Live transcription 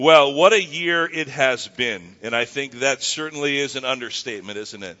Well, what a year it has been. And I think that certainly is an understatement,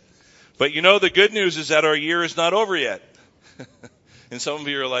 isn't it? But you know, the good news is that our year is not over yet. And some of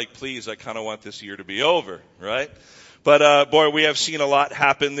you are like, please, I kind of want this year to be over, right? But boy, we have seen a lot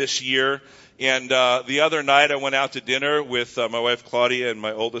happen this year. And the other night I went out to dinner with my wife Claudia and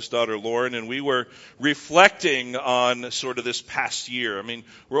my oldest daughter Lauren, and we were reflecting on sort of this past year. I mean,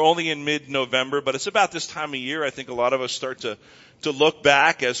 we're only in mid-November, but it's about this time of year I think a lot of us start to look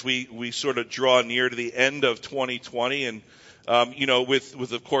back as we sort of draw near to the end of 2020. And you know,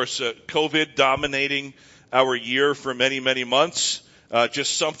 with of course COVID dominating our year for many, many months,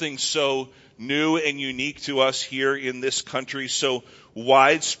 just something so new and unique to us here in this country, so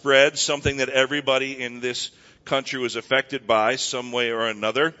widespread, something that everybody in this country was affected by some way or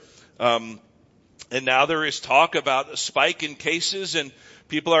another. And now there is talk about a spike in cases, and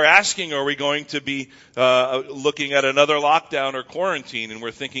people are asking, are we going to be looking at another lockdown or quarantine? And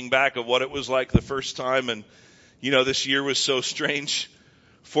we're thinking back of what it was like the first time, and you know, this year was so strange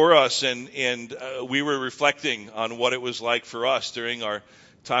for us, and we were reflecting on what it was like for us during our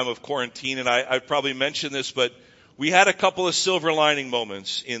time of quarantine. And I've probably mentioned this, but we had a couple of silver lining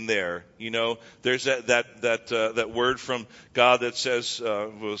moments in there. You know, there's that word from God that says,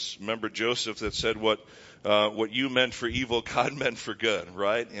 remember Joseph that said, what you meant for evil, God meant for good,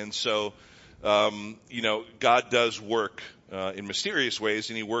 right? And so, you know, God does work in mysterious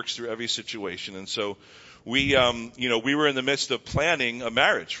ways, and He works through every situation. And so we were in the midst of planning a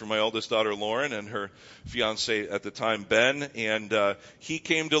marriage for my oldest daughter Lauren and her fiance at the time Ben, and he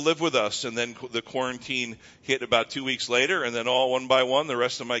came to live with us. And then the quarantine hit about 2 weeks later, and then all one by one the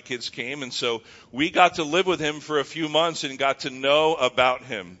rest of my kids came, and so we got to live with him for a few months and got to know about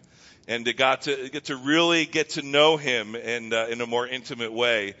him, and got to really get to know him in a more intimate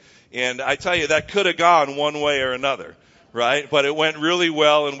way. And I tell you, that could have gone one way or another, right? But it went really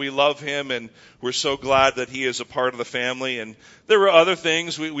well, and we love him, and we're so glad that he is a part of the family. And there were other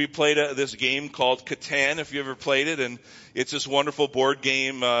things. We played this game called Catan, if you ever played it, and it's this wonderful board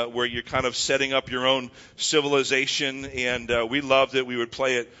game where you're kind of setting up your own civilization, and we loved it. We would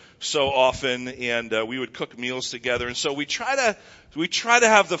play it so often, and we would cook meals together. And so we try to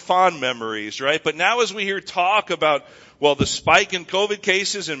have the fond memories, right? But now as we hear talk about, well, the spike in COVID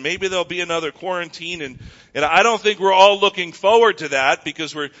cases, and maybe there'll be another quarantine, and I don't think we're all looking forward to that,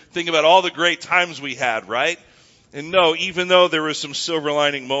 because we're thinking about all the great times we had, right? And no, even though there were some silver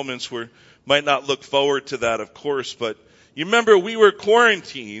lining moments, we might not look forward to that, of course, but you remember we were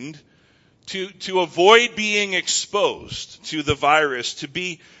quarantined to avoid being exposed to the virus, to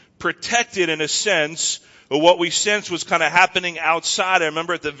be protected in a sense of what we sensed was kind of happening outside. I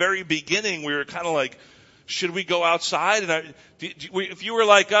remember at the very beginning we were kind of like, should we go outside? And if you were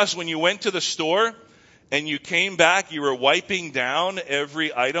like us, when you went to the store and you came back, you were wiping down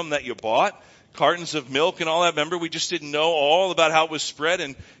every item that you bought, cartons of milk and all that. Remember, we just didn't know all about how it was spread.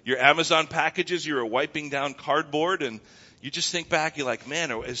 And your Amazon packages, you were wiping down cardboard, and you just think back, you're like,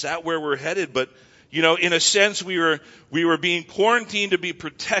 man, is that where we're headed? But you know, in a sense, we were being quarantined to be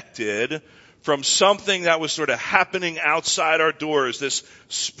protected from something that was sort of happening outside our doors, this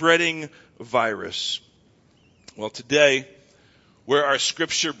spreading virus. Well, today, where our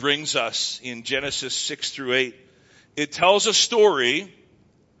scripture brings us in Genesis 6 through 8, it tells a story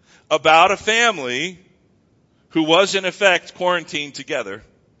about a family who was in effect quarantined together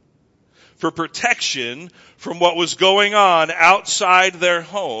for protection from what was going on outside their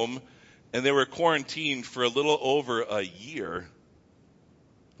home. And they were quarantined for a little over a year.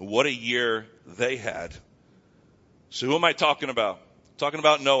 What a year they had. So who am I talking about? I'm talking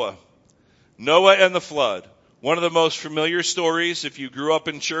about Noah. Noah and the flood. One of the most familiar stories. If you grew up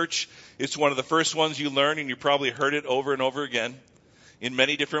in church, it's one of the first ones you learn, and you probably heard it over and over again in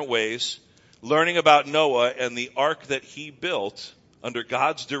many different ways. Learning about Noah and the ark that he built under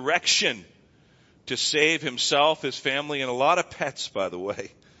God's direction to save himself, his family, and a lot of pets, by the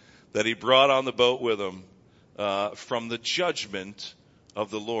way, that he brought on the boat with him from the judgment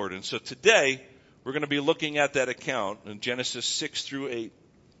of the Lord. And so today, we're going to be looking at that account in Genesis 6 through 8.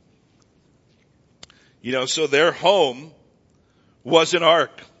 You know, so their home was an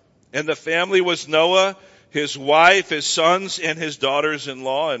ark, and the family was Noah, his wife, his sons, and his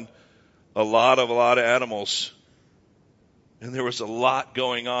daughters-in-law, and a lot of animals. And there was a lot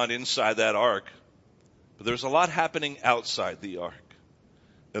going on inside that ark, but there was a lot happening outside the ark.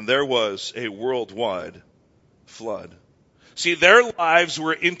 And there was a worldwide flood. See, their lives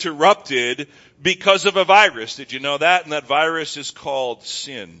were interrupted because of a virus. Did you know that? And that virus is called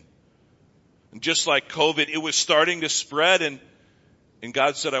sin. And just like COVID, it was starting to spread, and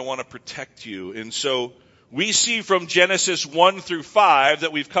God said, I want to protect you. And so We see from Genesis 1 through 5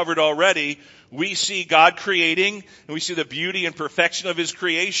 that we've covered already, we see God creating, and we see the beauty and perfection of His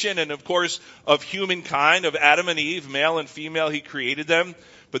creation, and of course of humankind, of Adam and Eve, male and female, He created them.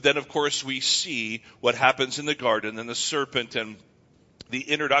 But then of course we see what happens in the garden and the serpent and the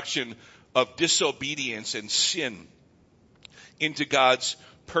introduction of disobedience and sin into God's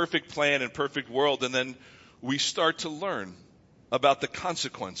perfect plan and perfect world. And then we start to learn about the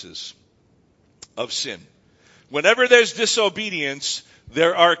consequences of sin. Whenever there's disobedience,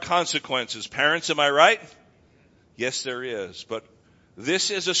 there are consequences. Parents, am I right? Yes, there is. But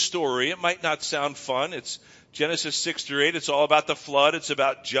this is a story. It might not sound fun. It's Genesis 6 through 8. It's all about the flood. It's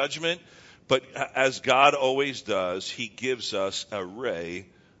about judgment. But as God always does, He gives us a ray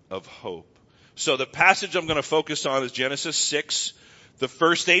of hope. So the passage I'm going to focus on is Genesis 6, the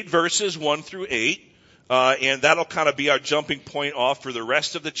first 8 verses, 1 through 8. And that'll kind of be our jumping point off for the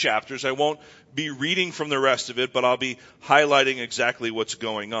rest of the chapters. I won't be reading from the rest of it, but I'll be highlighting exactly what's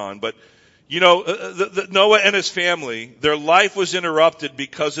going on. But, Noah and his family, their life was interrupted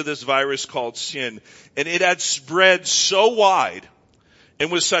because of this virus called sin. And it had spread so wide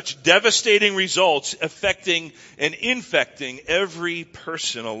and with such devastating results, affecting and infecting every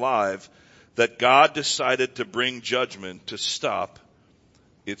person alive, that God decided to bring judgment to stop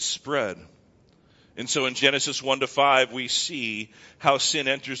its spread. And so in Genesis 1 to 5, we see how sin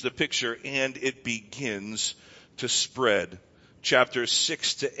enters the picture and it begins to spread. Chapters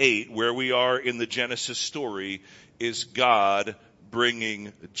 6 to 8, where we are in the Genesis story, is God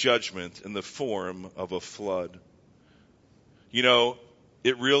bringing judgment in the form of a flood.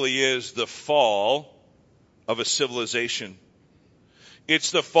 It really is the fall of a civilization.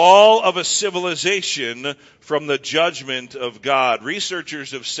 It's the fall of a civilization from the judgment of God.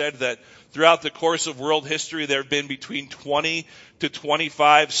 Researchers have said that throughout the course of world history, there have been between 20 to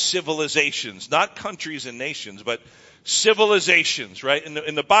 25 civilizations, not countries and nations, but civilizations, right?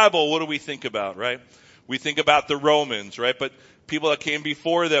 In the Bible, what do we think about, right? We think about the Romans, right? But people that came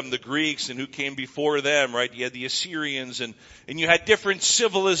before them, the Greeks, and who came before them, right? You had the Assyrians, and you had different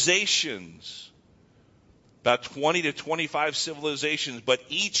civilizations. About 20 to 25 civilizations, but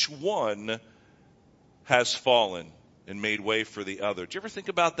each one has fallen and made way for the other. Do you ever think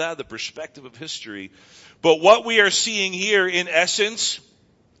about that, the perspective of history? But what we are seeing here, in essence,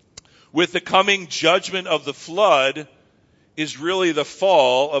 with the coming judgment of the flood, is really the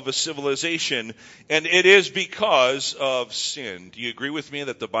fall of a civilization, and it is because of sin. Do you agree with me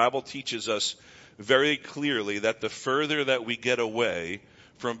that the Bible teaches us very clearly that the further that we get away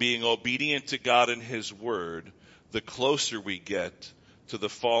from being obedient to God and His Word, the closer we get to the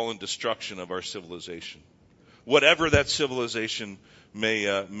fall and destruction of our civilization, whatever that civilization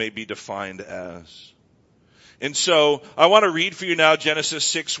may be defined as. And so I want to read for you now Genesis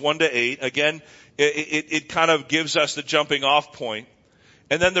 6, 1 to 8. Again, it kind of gives us the jumping off point.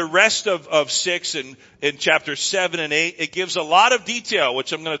 And then the rest of 6 and in chapter 7 and 8, it gives a lot of detail,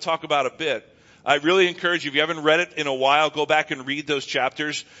 which I'm going to talk about a bit. I really encourage you, if you haven't read it in a while, go back and read those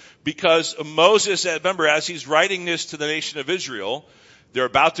chapters, because Moses, remember, as he's writing this to the nation of Israel, they're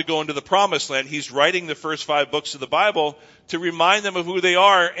about to go into the promised land. He's writing the first 5 books of the Bible to remind them of who they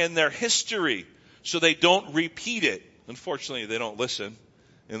are and their history, so they don't repeat it. Unfortunately, they don't listen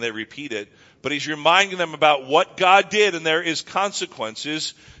and they repeat it. But he's reminding them about what God did, and there is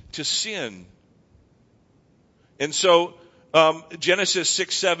consequences to sin. And so Genesis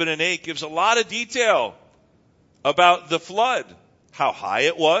 6, 7, and 8 gives a lot of detail about the flood, how high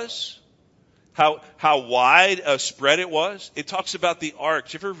it was, how wide a spread it was. It talks about the ark.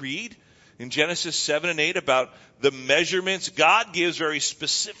 Did you ever read in Genesis 7 and 8 about the measurements? God gives very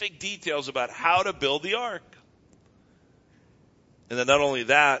specific details about how to build the ark. And then not only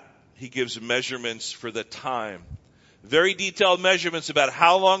that, He gives measurements for the time. Very detailed measurements about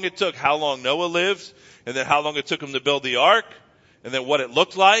how long it took, how long Noah lived, and then how long it took him to build the ark, and then what it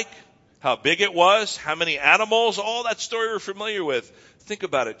looked like, how big it was, how many animals, all that story we're familiar with. Think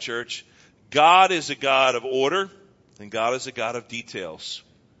about it, church. God is a God of order, and God is a God of details.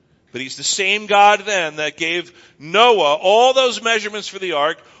 But He's the same God then that gave Noah all those measurements for the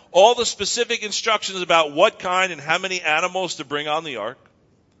ark, all the specific instructions about what kind and how many animals to bring on the ark.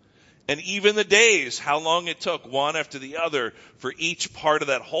 And even the days, how long it took one after the other for each part of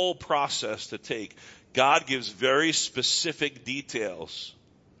that whole process to take. God gives very specific details.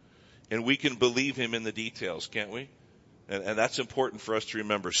 And we can believe Him in the details, can't we? And that's important for us to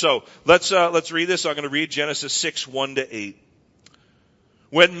remember. So let's read this. I'm going to read Genesis 6, 1 to 8.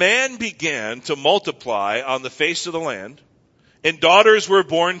 When man began to multiply on the face of the land, and daughters were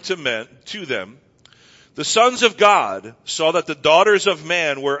born to them, the sons of God saw that the daughters of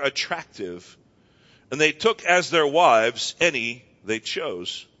man were attractive, and they took as their wives any they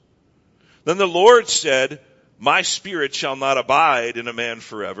chose. Then the Lord said, my spirit shall not abide in a man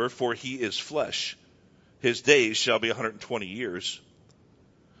forever, for he is flesh. His days shall be 120 years.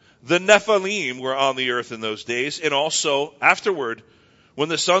 The Nephilim were on the earth in those days, and also afterward, when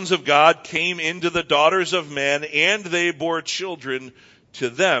the sons of God came into the daughters of men, and they bore children to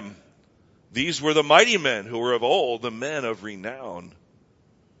them. These were the mighty men who were of old, the men of renown.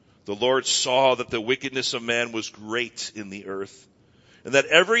 The Lord saw that the wickedness of man was great in the earth, and that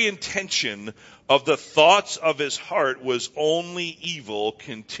every intention of the thoughts of his heart was only evil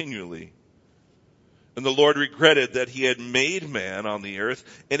continually. And the Lord regretted that he had made man on the earth,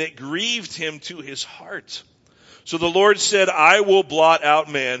 and it grieved him to his heart. So the Lord said, I will blot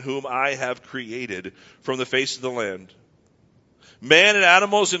out man whom I have created from the face of the land. Man and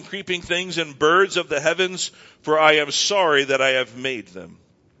animals and creeping things and birds of the heavens, for I am sorry that I have made them.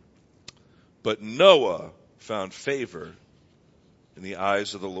 But Noah found favor in the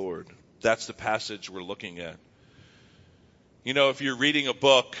eyes of the Lord. That's the passage we're looking at. You know, if you're reading a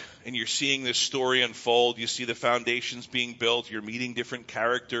book and you're seeing this story unfold, you see the foundations being built, you're meeting different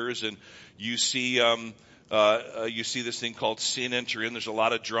characters, and you see this thing called sin enter in. There's a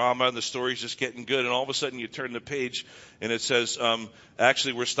lot of drama, and the story's just getting good. And all of a sudden, you turn the page, and it says,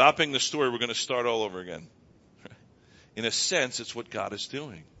 actually, we're stopping the story. We're going to start all over again. In a sense, it's what God is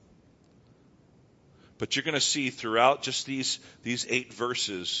doing. But you're going to see throughout just these 8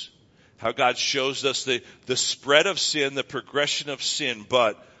 verses how God shows us the spread of sin, the progression of sin,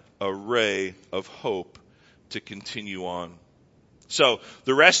 but a ray of hope to continue on. So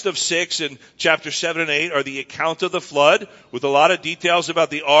the rest of 6 and chapter 7 and 8 are the account of the flood, with a lot of details about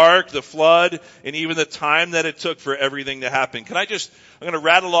the ark, the flood, and even the time that it took for everything to happen. I'm going to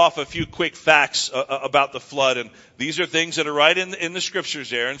rattle off a few quick facts about the flood, and these are things that are right in the scriptures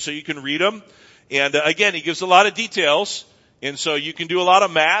there, and so you can read them. And again, he gives a lot of details, and so you can do a lot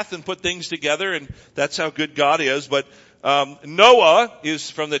of math and put things together, and that's how good God is. But Noah is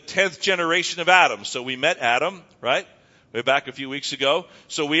from the 10th generation of Adam. So we met Adam, right? Way back a few weeks ago.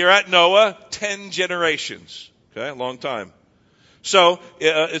 So we are at Noah, 10 generations. Okay, a long time. So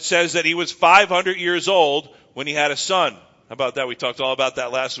it says that he was 500 years old when he had a son. How about that? We talked all about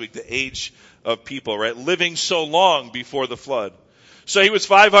that last week, the age of people, right? Living so long before the flood. So he was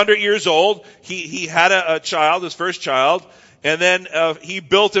 500 years old. He had a child, his first child, and then he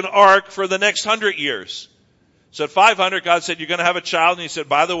built an ark for the next 100 years. So at 500, God said, you're going to have a child. And he said,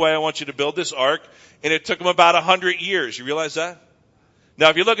 by the way, I want you to build this ark. And it took him about 100 years. You realize that? Now,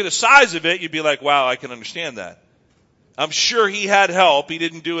 if you look at the size of it, you'd be like, wow, I can understand that. I'm sure he had help. He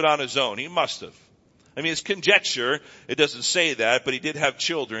didn't do it on his own. He must have. I mean, it's conjecture. It doesn't say that, but he did have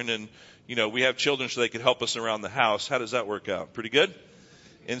children. And, you know, we have children so they could help us around the house. How does that work out? Pretty good?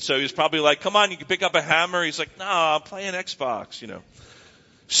 And so he was probably like, come on, you can pick up a hammer. He's like, no, I'm playing Xbox, you know.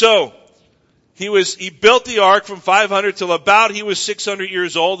 So he built the ark from 500 till about he was 600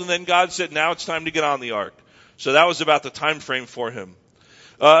 years old. And then God said, now it's time to get on the ark. So that was about the time frame for him.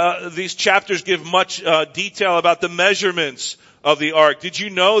 These chapters give much detail about the measurements of the ark. Did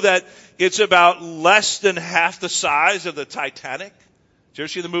you know that it's about less than half the size of the Titanic? Did you ever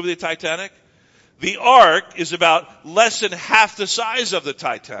see the movie The Titanic? The ark is about less than half the size of the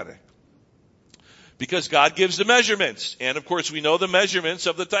Titanic. Because God gives the measurements. And of course we know the measurements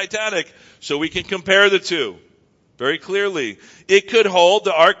of the Titanic. So we can compare the two very clearly.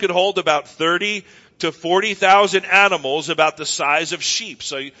 The ark could hold about 30 to 40,000 animals, about the size of sheep.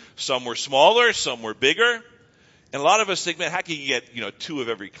 So some were smaller, some were bigger. And a lot of us think, man, how can you get, 2 of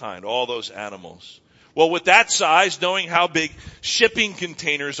every kind, all those animals? Well, with that size, knowing how big shipping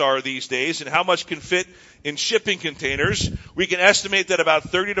containers are these days and how much can fit in shipping containers, we can estimate that about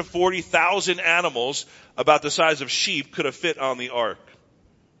 30 to 40,000 animals, about the size of sheep, could have fit on the ark.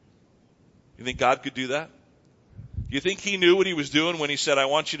 You think God could do that? You think he knew what he was doing when he said, I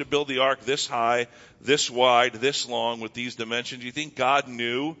want you to build the ark this high, this wide, this long, with these dimensions? You think God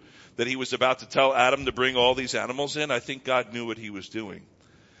knew that he was about to tell Adam to bring all these animals in? I think God knew what he was doing,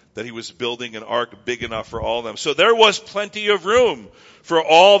 that he was building an ark big enough for all of them. So there was plenty of room for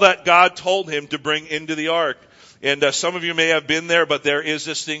all that God told him to bring into the ark. And some of you may have been there, but there is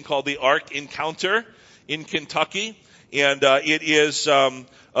this thing called the Ark Encounter in Kentucky. And it is a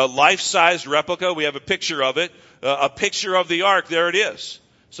life-size replica. We have a picture of it, a picture of the ark. There it is.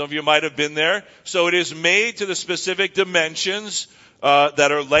 Some of you might have been there. So it is made to the specific dimensions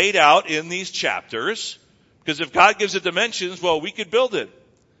that are laid out in these chapters. Because if God gives it dimensions, well, we could build it.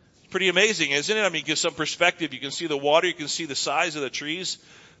 Pretty amazing, isn't it? I mean, give some perspective. You can see the water. You can see the size of the trees.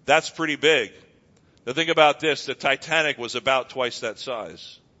 That's pretty big. Now think about this. The Titanic was about twice that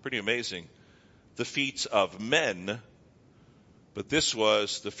size. Pretty amazing. the feet of men, but this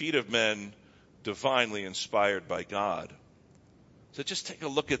was the feet of men divinely inspired by God. So just take a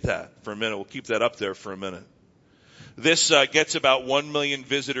look at that for a minute. We'll keep that up there for a minute. This gets about 1 million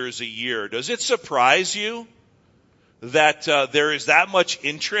visitors a year. Does it surprise you that there is that much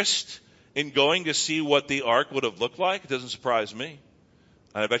interest in going to see what the ark would have looked like? It doesn't surprise me.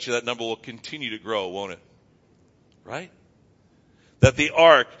 And I bet you that number will continue to grow, won't it? Right? That the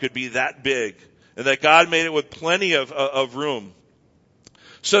ark could be that big, and that God made it with plenty of room.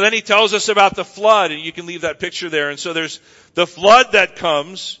 So then he tells us about the flood, and you can leave that picture there. And so there's the flood that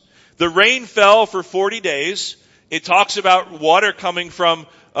comes. The rain fell for 40 days. It talks about water coming from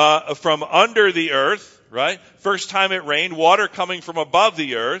under the earth, right? First time it rained, water coming from above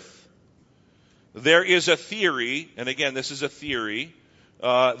the earth. There is a theory, and again, this is a theory,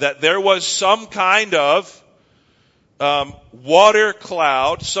 that there was some kind of water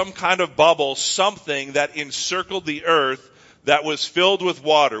cloud, some kind of bubble, something that encircled the earth that was filled with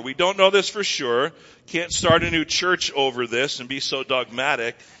water. We don't know this for sure. Can't start a new church over this and be so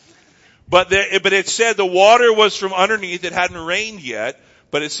dogmatic. But it said the water was from underneath. It hadn't rained yet,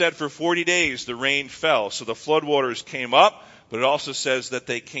 but it said for 40 days the rain fell. So the floodwaters came up, but it also says that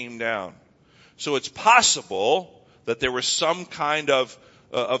they came down. So it's possible that there was some kind of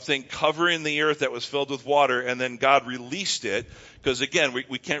thing covering the earth that was filled with water, and then God released it. Because again,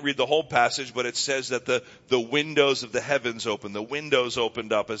 we can't read the whole passage, but it says that the windows of the heavens opened. The windows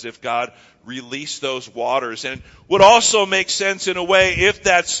opened up as if God released those waters. And would also make sense in a way, if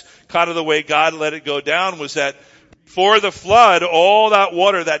that's kind of the way God let it go down, was that for the flood, all that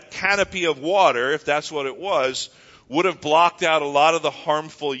water, that canopy of water, if that's what it was, would have blocked out a lot of the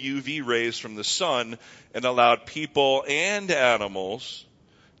harmful UV rays from the sun and allowed people and animals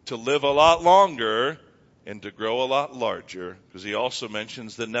to live a lot longer and to grow a lot larger, because he also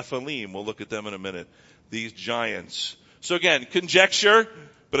mentions the Nephilim. We'll look at them in a minute. These giants. So again, conjecture,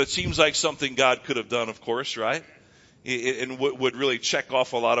 but it seems like something God could have done, of course, right? And would really check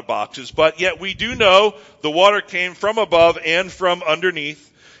off a lot of boxes. But yet we do know the water came from above and from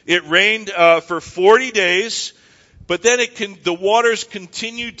underneath. It rained for 40 days, but then the waters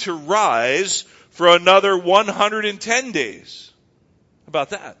continued to rise for another 110 days. How about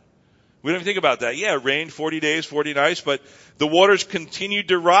that? We don't even think about that. Yeah, it rained 40 days, 40 nights, but the waters continued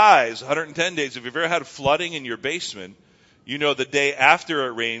to rise 110 days. If you've ever had flooding in your basement, you know the day after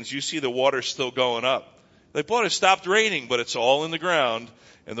it rains, you see the water still going up. Like, boy, it stopped raining, but it's all in the ground,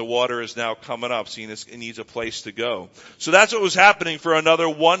 and the water is now coming up, seeing it needs a place to go. So that's what was happening for another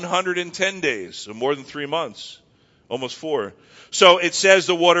 110 days, so more than 3 months, almost 4. So it says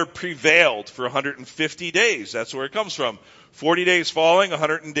the water prevailed for 150 days. That's where it comes from. 40 days falling,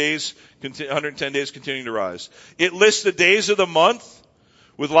 110 days continuing to rise. It lists the days of the month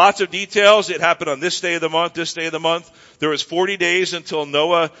with lots of details. It happened on this day of the month, this day of the month. There was 40 days until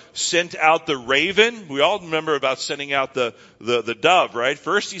Noah sent out the raven. We all remember about sending out the dove, right?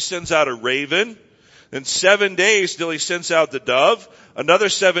 First he sends out a raven. Then 7 days till he sends out the dove. Another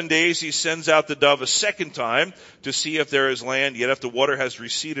 7 days he sends out the dove a second time to see if there is land, yet if the water has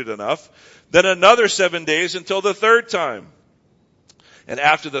receded enough. Then another 7 days until the third time. And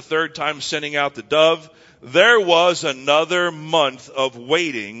after the third time sending out the dove, there was another month of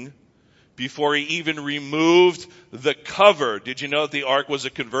waiting before he even removed the cover. Did you know that the ark was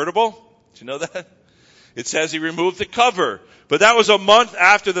a convertible? Did you know that? It says he removed the cover. But that was a month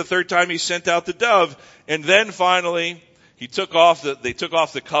after the third time he sent out the dove. And then finally, they took off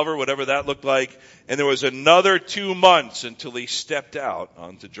the cover, whatever that looked like. And there was another 2 months until he stepped out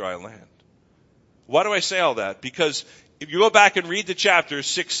onto dry land. Why do I say all that? Because if you go back and read the chapters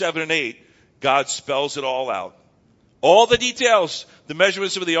 6, 7, and 8, God spells it all out. All the details, the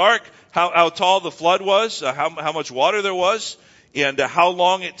measurements of the ark, how tall the flood was, how much water there was, and how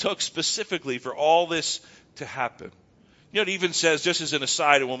long it took specifically for all this to happen. You know, it even says, just as an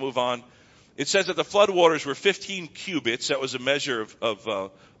aside, and we'll move on, it says that the floodwaters were 15 cubits. That was a measure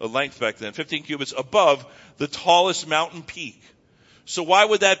of length back then. 15 cubits above the tallest mountain peak. So why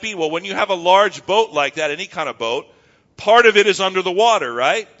would that be? Well, when you have a large boat like that, any kind of boat, part of it is under the water,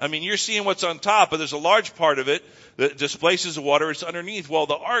 right? I mean, you're seeing what's on top, but there's a large part of it that displaces the water. It's underneath. Well,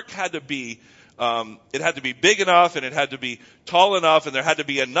 the ark had to be, it had to be big enough, and it had to be tall enough, and there had to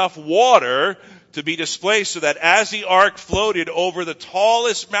be enough water to be displaced so that as the ark floated over the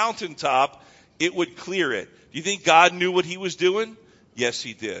tallest mountaintop, it would clear it. Do you think God knew what he was doing? Yes,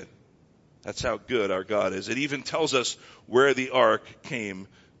 he did. That's how good our God is. It even tells us where the ark came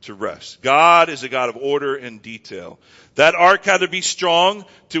to rest. God is a God of order and detail. That ark had to be strong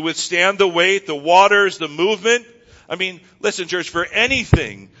to withstand the weight, the waters, the movement. I mean, listen, church, for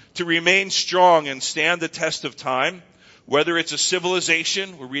anything to remain strong and stand the test of time, whether it's a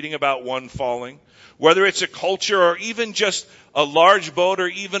civilization, we're reading about one falling, whether it's a culture or even just a large boat or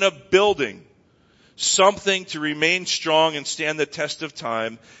even a building, something to remain strong and stand the test of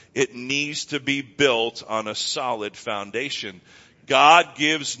time, it needs to be built on a solid foundation. God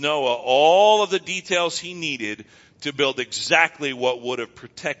gives Noah all of the details he needed to build exactly what would have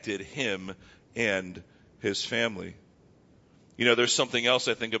protected him and his family. You know, there's something else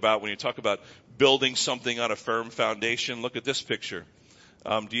I think about when you talk about building something on a firm foundation. Look at this picture.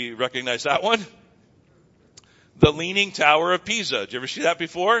 Do you recognize that one? The Leaning Tower of Pisa. Did you ever see that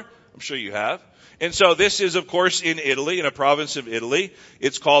before? I'm sure you have. And so this is, of course, in Italy, in a province of Italy.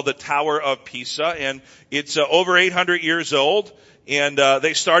 It's called the Tower of Pisa, and it's over 800 years old. And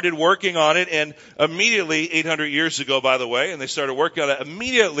they started working on it, and immediately, 800 years ago, by the way, and they started working on it,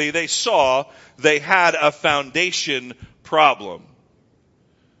 immediately they saw they had a foundation problem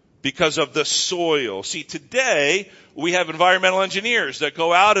because of the soil. See, today, we have environmental engineers that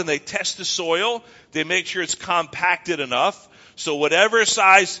go out and they test the soil. They make sure it's compacted enough, so whatever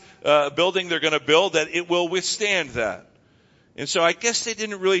size building they're going to build, that it will withstand that. And so I guess they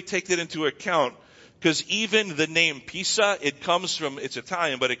didn't really take that into account, because even the name Pisa, it's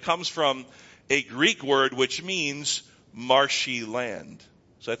Italian, but it comes from a Greek word which means marshy land.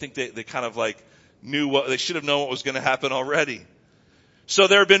 So I think they kind of like they should have known what was going to happen already. So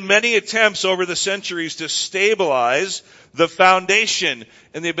there have been many attempts over the centuries to stabilize the foundation,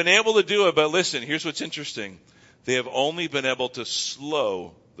 and they've been able to do it, but listen, here's what's interesting. They have only been able to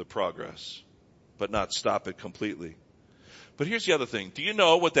slow the progress, but not stop it completely. But here's the other thing. Do you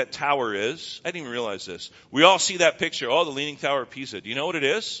know what that tower is? I didn't even realize this. We all see that picture. Oh, the Leaning Tower of Pisa. Do you know what it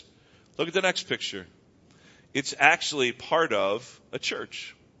is? Look at the next picture. It's actually part of a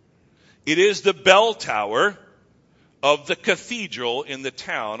church. It is the bell tower of the cathedral in the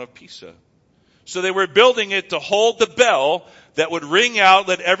town of Pisa. So they were building it to hold the bell that would ring out,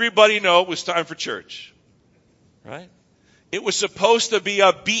 let everybody know it was time for church. Right? It was supposed to be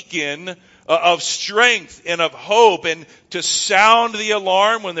a beacon of strength and of hope, and to sound the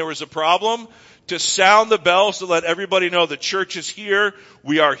alarm when there was a problem, to sound the bells to let everybody know the church is here,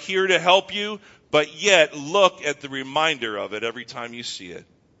 we are here to help you, but yet look at the reminder of it every time you see it.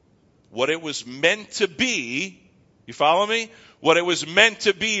 What it was meant to be, you follow me? What it was meant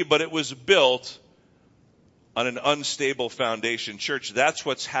to be, but it was built on an unstable foundation. Church, that's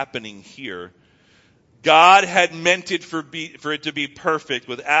what's happening here. God had meant it for it to be perfect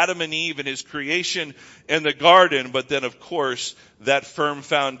with Adam and Eve and his creation in the garden, but then of course that firm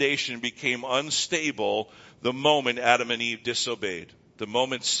foundation became unstable the moment Adam and Eve disobeyed. The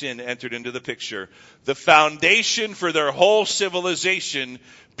moment sin entered into the picture. The foundation for their whole civilization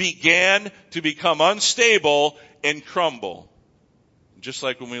began to become unstable and crumble. Just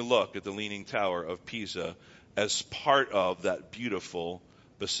like when we look at the Leaning Tower of Pisa as part of that beautiful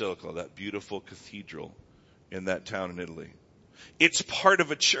basilica, that beautiful cathedral in that town in Italy. It's part of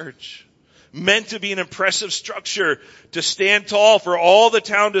a church, meant to be an impressive structure to stand tall for all the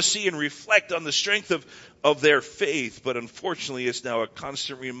town to see and reflect on the strength of their faith. But unfortunately, it's now a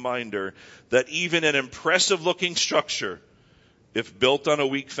constant reminder that even an impressive looking structure, if built on a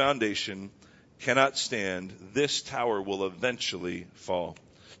weak foundation, cannot stand. This tower will eventually fall.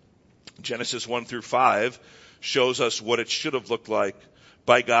 Genesis 1-5 shows us what it should have looked like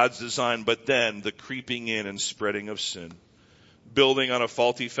by God's design, but then the creeping in and spreading of sin, building on a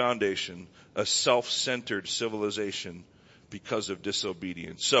faulty foundation, a self-centered civilization because of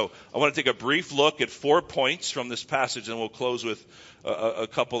disobedience. So I want to take a brief look at 4 points from this passage, and we'll close with a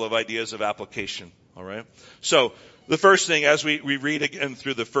couple of ideas of application. All right. So the first thing, as we read again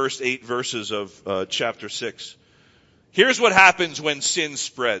through the first 8 verses of chapter 6, here's what happens when sin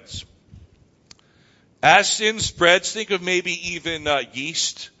spreads. As sin spreads, think of maybe even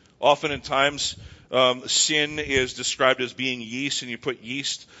yeast. Often in times, sin is described as being yeast, and you put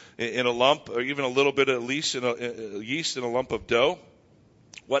yeast in a lump, or even a little bit of yeast in a lump of dough.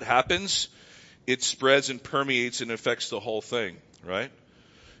 What happens? It spreads and permeates and affects the whole thing, right?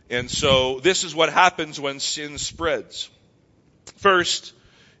 And so this is what happens when sin spreads. First,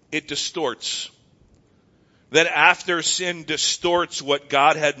 it distorts. Then after sin distorts what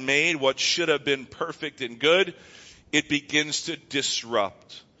God had made, what should have been perfect and good, it begins to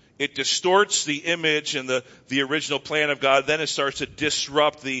disrupt. It distorts the image and the original plan of God. Then it starts to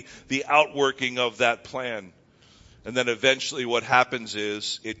disrupt the outworking of that plan. And then eventually what happens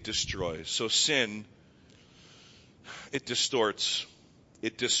is it destroys. So sin, it distorts,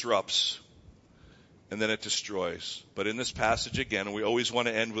 it disrupts, and then it destroys. But in this passage again, we always want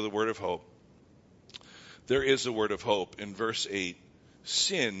to end with a word of hope. there is a word of hope. In verse 8,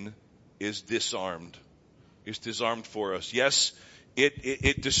 sin is disarmed. It's disarmed for us. Yes,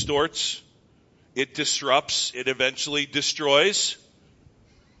 it distorts, it disrupts, it eventually destroys.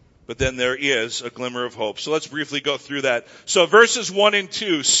 But then there is a glimmer of hope. So let's briefly go through that. So verses 1 and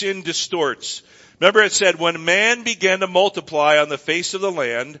 2, sin distorts. Remember it said, when man began to multiply on the face of the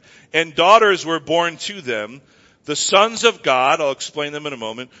land, and daughters were born to them, the sons of God, I'll explain them in a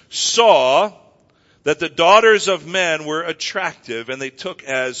moment, saw that the daughters of men were attractive, and they took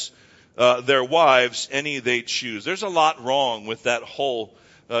as their wives any they choose. There's a lot wrong with that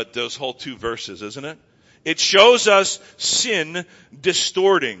those whole two verses, isn't it? It shows us sin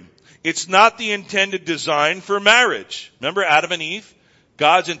distorting. It's not the intended design for marriage. Remember Adam and Eve?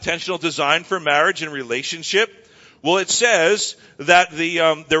 God's intentional design for marriage and relationship. Well, it says that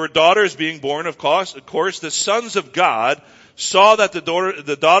there were daughters being born. Of course, the sons of God saw that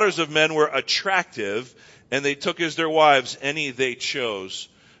the daughters of men were attractive, and they took as their wives any they chose.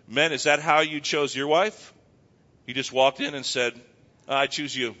 Men, is that how you chose your wife? You just walked in and said, I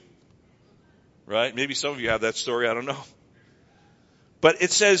choose you. Right? Maybe some of you have that story. I don't know. But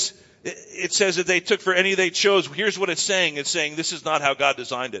it says that they took for any they chose. Here's what it's saying. It's saying this is not how God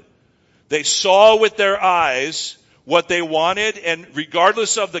designed it. They saw with their eyes what they wanted, and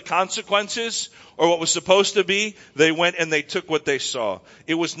regardless of the consequences or what was supposed to be, they went and they took what they saw.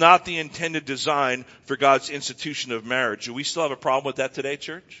 It was not the intended design for God's institution of marriage. Do we still have a problem with that today,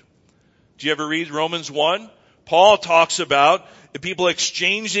 church? Do you ever read Romans 1? Paul talks about people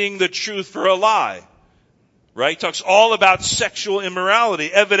exchanging the truth for a lie. Right? He talks all about sexual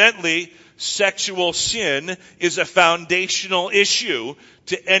immorality. Evidently, sexual sin is a foundational issue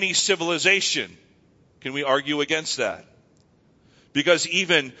to any civilization. Can we argue against that? Because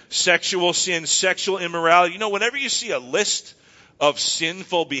even sexual sin, sexual immorality, whenever you see a list of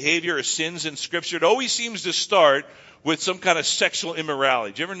sinful behavior or sins in Scripture, it always seems to start with some kind of sexual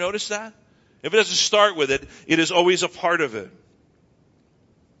immorality. Do you ever notice that? If it doesn't start with it, it is always a part of it.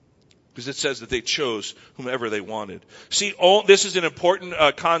 Because it says that they chose whomever they wanted. See, this is an important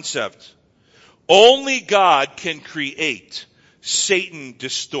concept. Only God can create. Satan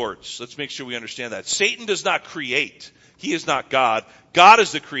distorts. Let's make sure we understand that. Satan does not create. He is not God. God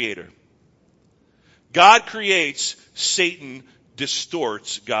is the creator. God creates. Satan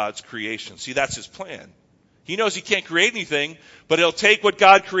distorts God's creation. See, that's his plan. He knows he can't create anything, but he'll take what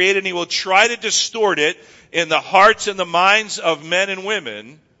God created and he will try to distort it in the hearts and the minds of men and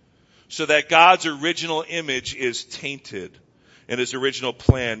women, so that God's original image is tainted and his original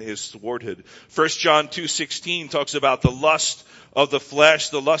plan is thwarted. 1 John 2:16 talks about the lust of the flesh,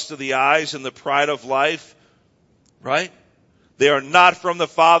 the lust of the eyes, and the pride of life. Right? They are not from the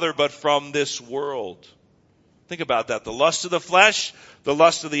Father, but from this world. Think about that. The lust of the flesh, the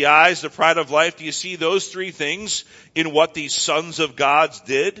lust of the eyes, the pride of life. Do you see those three things in what these sons of God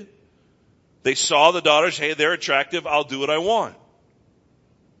did? They saw the daughters, hey, they're attractive, I'll do what I want.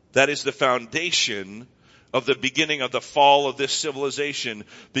 That is the foundation of the beginning of the fall of this civilization,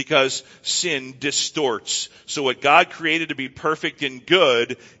 because sin distorts. So what God created to be perfect and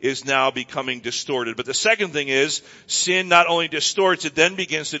good is now becoming distorted. But the second thing is, sin not only distorts, it then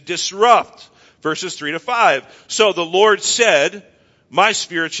begins to disrupt. Verses 3-5. So the Lord said, my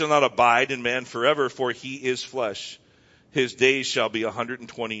spirit shall not abide in man forever, for he is flesh. His days shall be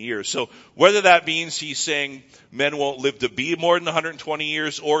 120 years. So whether that means he's saying men won't live to be more than 120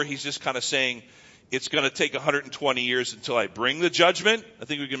 years, or he's just kind of saying it's going to take 120 years until I bring the judgment. I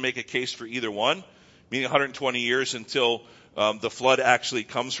think we can make a case for either one, meaning 120 years until the flood actually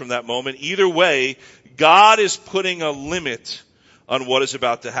comes from that moment. Either way, God is putting a limit on what is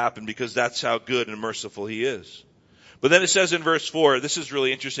about to happen, because that's how good and merciful he is. But then it says in verse 4, this is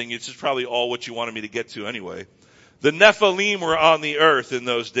really interesting. This is probably all what you wanted me to get to anyway. The Nephilim were on the earth in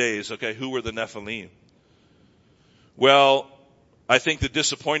those days. Okay, who were the Nephilim? Well, I think the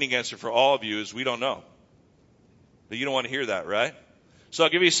disappointing answer for all of you is we don't know. But you don't want to hear that, right? So I'll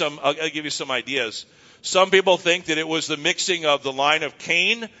give you some ideas. Some people think that it was the mixing of the line of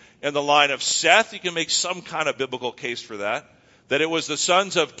Cain and the line of Seth. You can make some kind of biblical case for that. That it was the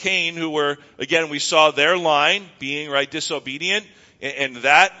sons of Cain who were, again, we saw their line being, right, disobedient, and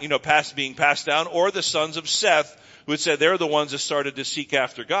that, being passed down, or the sons of Seth, who had said they're the ones that started to seek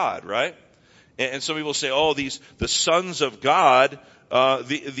after God, right? And some people say, the sons of God,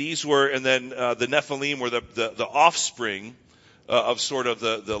 these were, and then the Nephilim were the offspring of sort of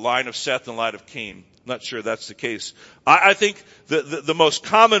the line of Seth and the line of Cain. I'm not sure that's the case. I think the most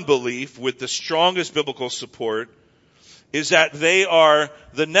common belief with the strongest biblical support is that the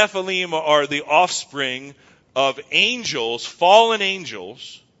Nephilim are the offspring of angels, fallen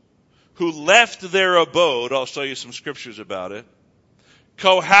angels, who left their abode, I'll show you some scriptures about it,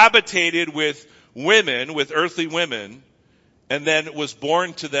 cohabitated with women, with earthly women, and then was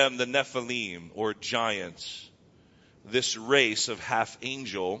born to them the Nephilim, or giants, this race of half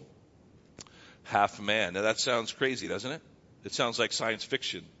angel, half man. Now that sounds crazy, doesn't it? It sounds like science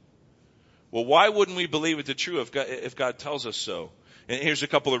fiction. Well, why wouldn't we believe it to true if God tells us so? And here's a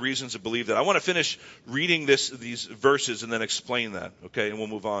couple of reasons to believe that. I want to finish reading these verses and then explain that, okay? And we'll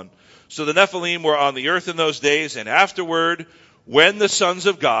move on. So the Nephilim were on the earth in those days, and afterward, when the sons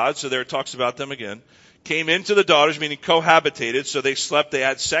of God, so there it talks about them again, came into the daughters, meaning cohabitated, so they slept, they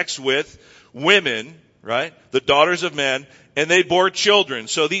had sex with women, right? The daughters of men, and they bore children.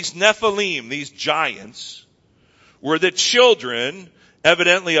 So these Nephilim, these giants, were the children,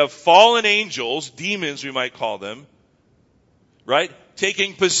 evidently, of fallen angels, demons we might call them, right?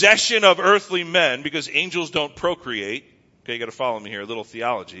 Taking possession of earthly men, because angels don't procreate. Okay, you gotta follow me here, a little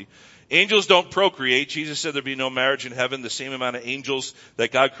theology. Angels don't procreate. Jesus said there'd be no marriage in heaven. The same amount of angels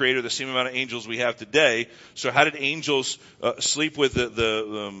that God created, the same amount of angels we have today. So how did angels sleep with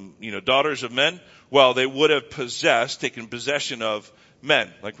the daughters of men? Well, they would have taken possession of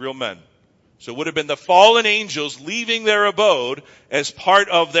men, like real men. So it would have been the fallen angels leaving their abode as part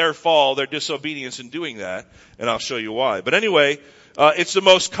of their fall, their disobedience in doing that. And I'll show you why. But anyway, it's the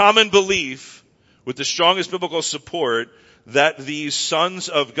most common belief with the strongest biblical support that these sons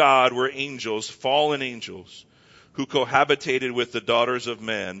of God were angels, fallen angels, who cohabitated with the daughters of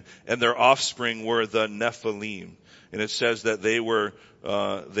men, and their offspring were the Nephilim. And it says that they were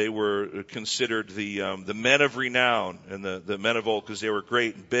considered the men of renown and the men of old, because they were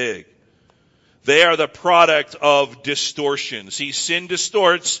great and big. They are the product of distortion. See, sin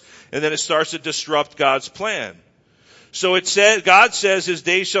distorts, and then it starts to disrupt God's plan. So God says his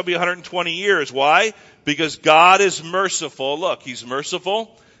days shall be 120 years. Why? Because God is merciful. Look, he's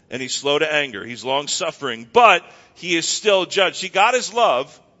merciful and he's slow to anger. He's long suffering, but he is still judge. See, God is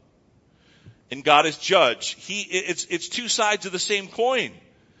love and God is judge. It's two sides of the same coin.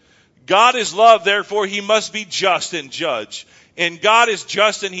 God is love, therefore he must be just and judge. And God is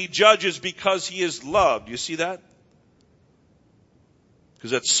just and he judges because he is loved. You see that?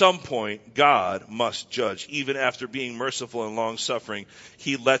 Because at some point, God must judge. Even after being merciful and long-suffering,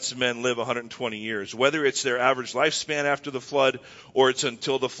 he lets men live 120 years. Whether it's their average lifespan after the flood or it's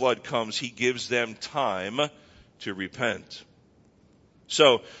until the flood comes, he gives them time to repent.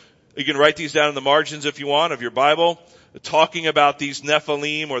 So, you can write these down in the margins if you want of your Bible. Talking about these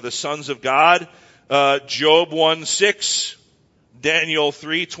Nephilim or the sons of God. Job 1:6, Daniel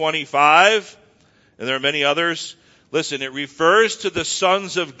 3:25, and there are many others. Listen, it refers to the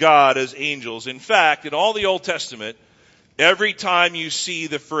sons of God as angels. In fact, in all the Old Testament, every time you see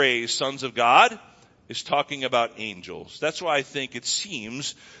the phrase sons of God, it's talking about angels. That's why I think it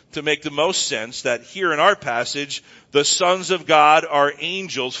seems to make the most sense that here in our passage, the sons of God are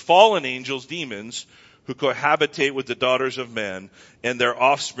angels, fallen angels, demons, who cohabitate with the daughters of men, and their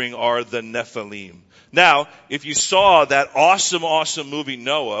offspring are the Nephilim. Now, if you saw that awesome movie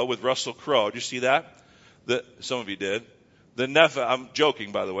Noah with Russell Crowe, did you see that? Some of you did. I'm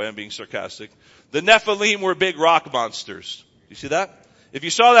joking, by the way, I'm being sarcastic. The Nephilim were big rock monsters. You see that? If you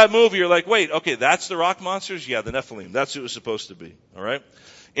saw that movie, you're like, wait, okay, that's the rock monsters? Yeah, the Nephilim. That's who it was supposed to be. Alright?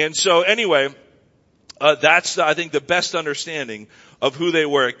 And so anyway, that's, I think, the best understanding of who they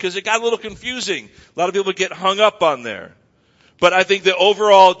were. Because it got a little confusing. A lot of people get hung up on there. But I think the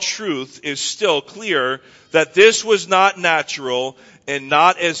overall truth is still clear that this was not natural and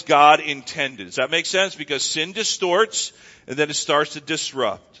not as God intended. Does that make sense? Because sin distorts and then it starts to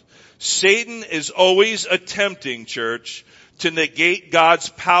disrupt. Satan is always attempting, church, to negate God's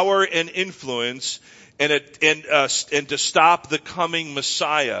power and influence and to stop the coming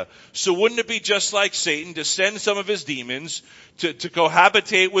Messiah. So wouldn't it be just like Satan to send some of his demons to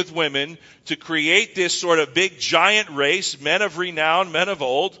cohabitate with women, to create this sort of big giant race, men of renown, men of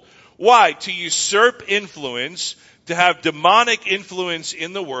old? Why? To usurp influence, to have demonic influence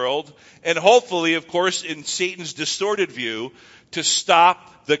in the world, and hopefully, of course, in Satan's distorted view, to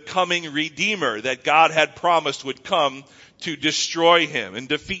stop the coming Redeemer that God had promised would come to destroy him and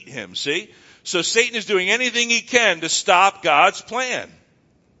defeat him. See? So Satan is doing anything he can to stop God's plan.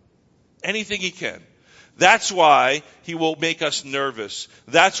 Anything he can. That's why he will make us nervous.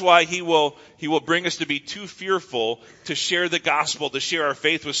 That's why he will bring us to be too fearful to share the gospel, to share our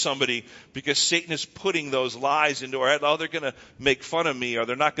faith with somebody, because Satan is putting those lies into our head. Oh, they're going to make fun of me, or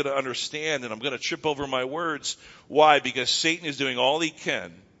they're not going to understand, and I'm going to trip over my words. Why? Because Satan is doing all he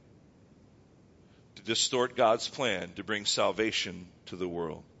can to distort God's plan to bring salvation to the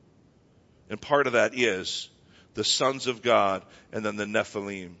world. And part of that is the sons of God and then the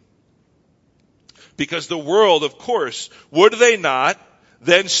Nephilim. Because the world, of course, would they not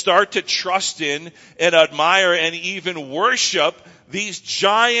then start to trust in and admire and even worship these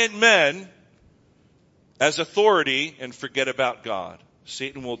giant men as authority and forget about God?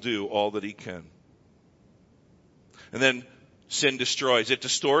 Satan will do all that he can. And then sin destroys. It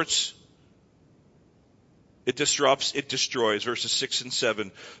distorts. It disrupts, it destroys. Verses 6 and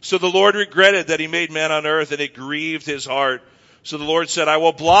 7. So the Lord regretted that he made man on earth, and it grieved his heart. So the Lord said, I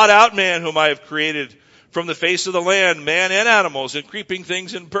will blot out man whom I have created from the face of the land, man and animals, and creeping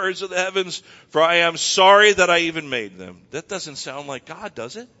things and birds of the heavens, for I am sorry that I even made them. That doesn't sound like God,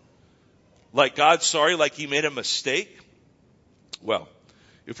 does it? Like God's sorry, like he made a mistake? Well,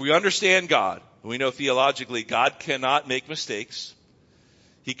 if we understand God, we know theologically God cannot make mistakes.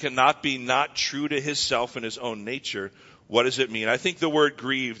 He cannot be not true to himself and his own nature. What does it mean? I think the word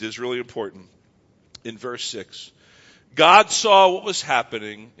grieved is really important in verse 6. God saw what was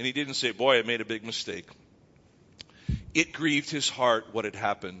happening, and he didn't say, boy, I made a big mistake. It grieved his heart what had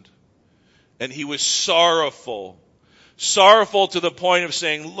happened. And he was sorrowful. Sorrowful to the point of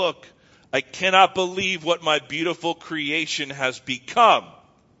saying, look, I cannot believe what my beautiful creation has become.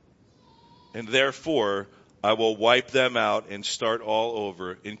 And therefore, I will wipe them out and start all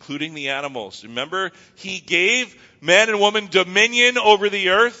over, including the animals. Remember, he gave man and woman dominion over the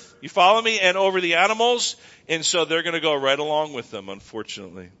earth. You follow me? And over the animals. And so they're going to go right along with them,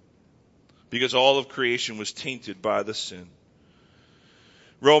 unfortunately. Because all of creation was tainted by the sin.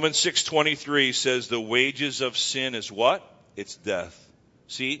 Romans 6:23 says the wages of sin is what? It's death.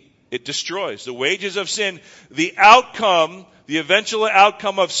 See? It destroys. The wages of sin, the outcome, the eventual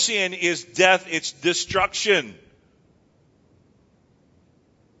outcome of sin is death. It's destruction.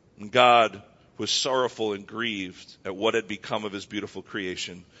 And God was sorrowful and grieved at what had become of his beautiful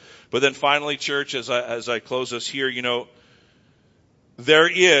creation. But then finally, church, as I close us here, there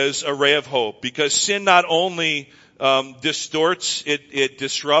is a ray of hope, because sin not only distorts, it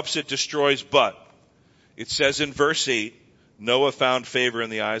disrupts, it destroys, but it says in verse 8, Noah found favor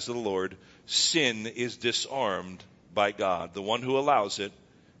in the eyes of the Lord. Sin is disarmed by God. The one who allows it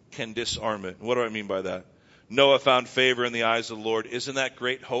can disarm it. What do I mean by that? Noah found favor in the eyes of the Lord. Isn't that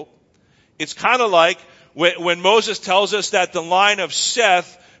great hope? It's kind of like when Moses tells us that the line of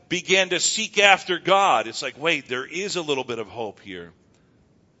Seth began to seek after God. It's like, wait, there is a little bit of hope here.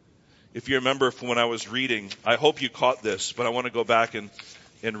 If you remember from when I was reading, I hope you caught this, but I want to go back and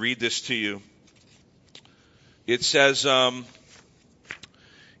read this to you. It says,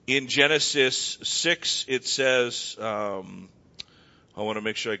 in Genesis 6, it says, I want to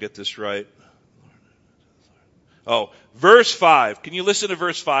make sure I get this right. Verse 5. Can you listen to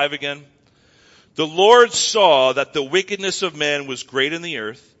verse 5 again? The Lord saw that the wickedness of man was great in the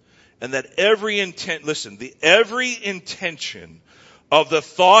earth, and that every intention of the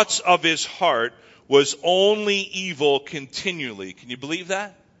thoughts of his heart was only evil continually. Can you believe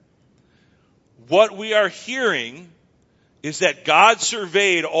that? What we are hearing is that God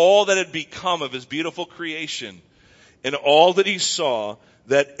surveyed all that had become of his beautiful creation, and all that he saw,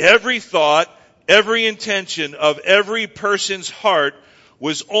 that every thought, every intention of every person's heart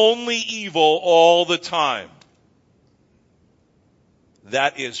was only evil all the time.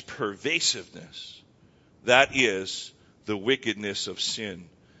 That is pervasiveness. That is the wickedness of sin,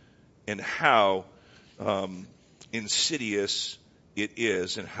 and how insidious it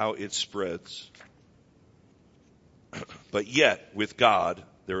is and how it spreads. But yet, with God,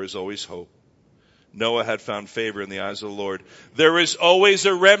 there is always hope. Noah had found favor in the eyes of the Lord. There is always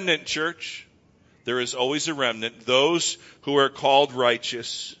a remnant, church. There is always a remnant. Those who are called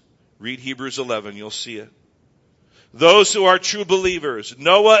righteous. Read Hebrews 11, you'll see it. Those who are true believers.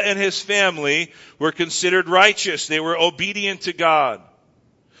 Noah and his family were considered righteous. They were obedient to God.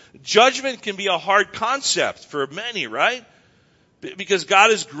 Judgment can be a hard concept for many, right? Because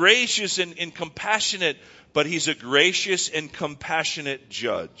God is gracious and compassionate, but he's a gracious and compassionate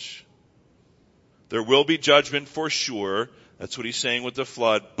judge. There will be judgment for sure. That's what he's saying with the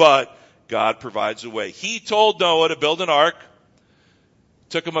flood. But God provides a way. He told Noah to build an ark.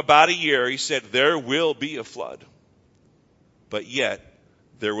 Took him about a year. He said, there will be a flood. But yet,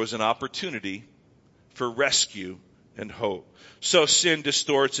 there was an opportunity for rescue and hope. So sin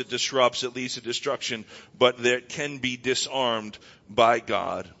distorts, it disrupts, it leads to destruction, but it can be disarmed by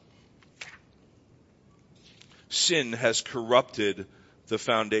God. Sin has corrupted the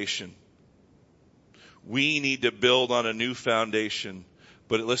foundation. We need to build on a new foundation.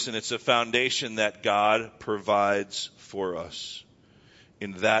 But listen, it's a foundation that God provides for us.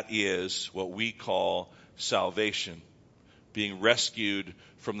 And that is what we call salvation. Being rescued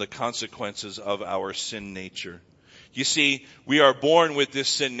from the consequences of our sin nature. You see, we are born with this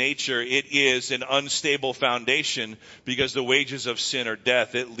sin nature. It is an unstable foundation because the wages of sin are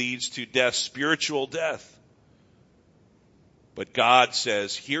death. It leads to death, spiritual death. But God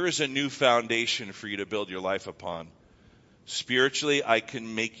says, here is a new foundation for you to build your life upon. Spiritually, I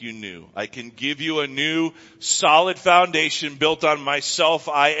can make you new. I can give you a new, solid foundation built on myself.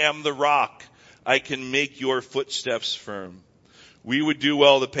 I am the rock. I can make your footsteps firm. We would do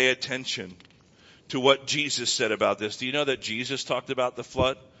well to pay attention to what Jesus said about this. Do you know that Jesus talked about the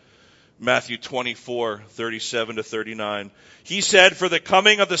flood? Matthew 24:37-39. He said, "For the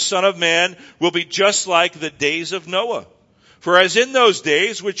coming of the Son of Man will be just like the days of Noah. For as in those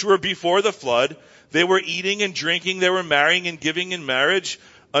days which were before the flood, they were eating and drinking, they were marrying and giving in marriage,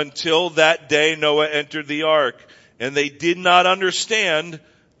 until that day Noah entered the ark. And they did not understand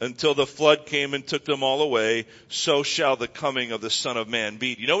until the flood came and took them all away. So shall the coming of the Son of Man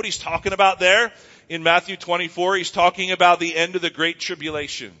be." Do you know what he's talking about there? In Matthew 24, he's talking about the end of the Great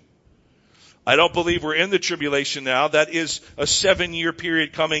Tribulation. I don't believe we're in the tribulation now. That is a 7-year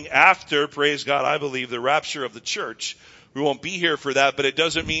period coming after, praise God, I believe, the rapture of the church. We won't be here for that, but it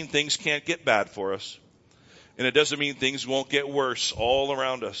doesn't mean things can't get bad for us. And it doesn't mean things won't get worse all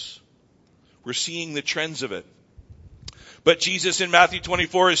around us. We're seeing the trends of it. But Jesus in Matthew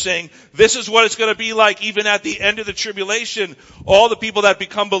 24 is saying, this is what it's going to be like even at the end of the tribulation. All the people that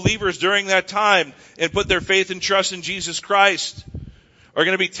become believers during that time and put their faith and trust in Jesus Christ are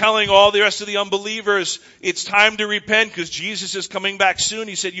going to be telling all the rest of the unbelievers, it's time to repent because Jesus is coming back soon.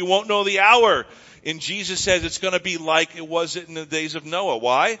 He said, you won't know the hour. And Jesus says it's going to be like it was in the days of Noah.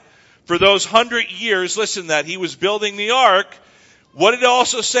 Why? For those 100 years, listen, that he was building the ark, what did it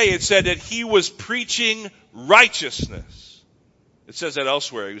also say? It said that he was preaching righteousness. It says that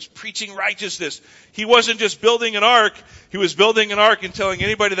elsewhere. He was preaching righteousness. He wasn't just building an ark. He was building an ark and telling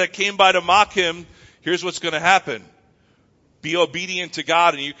anybody that came by to mock him, here's what's going to happen. Be obedient to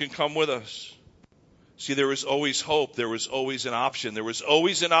God and you can come with us. See, there was always hope. There was always an option. There was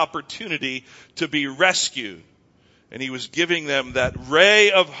always an opportunity to be rescued. And he was giving them that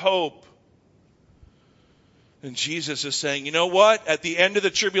ray of hope. And Jesus is saying, you know what? At the end of the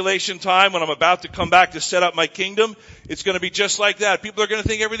tribulation time, when I'm about to come back to set up my kingdom, it's going to be just like that. People are going to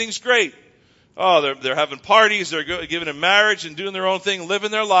think everything's great. Oh, they're having parties, they're giving in marriage and doing their own thing,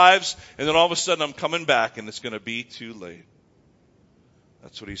 living their lives, and then all of a sudden I'm coming back and it's going to be too late.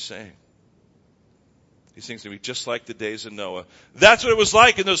 That's what he's saying. These things are going to be just like the days of Noah. That's what it was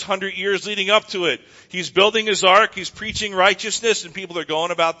like in those 100 years leading up to it. He's building his ark, he's preaching righteousness, and people are going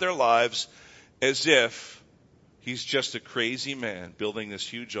about their lives as if he's just a crazy man building this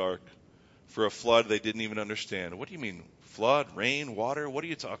huge ark for a flood they didn't even understand. What do you mean? Flood, rain, water? What are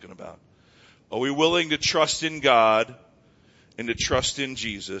you talking about? Are we willing to trust in God and to trust in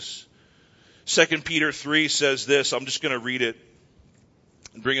Jesus? 2 Peter 3 says this. I'm just going to read it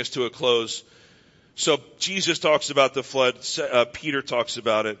and bring us to a close. So Jesus talks about the flood. Peter talks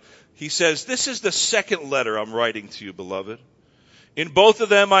about it. He says, this is the second letter I'm writing to you, beloved. In both of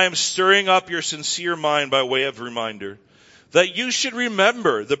them I am stirring up your sincere mind by way of reminder that you should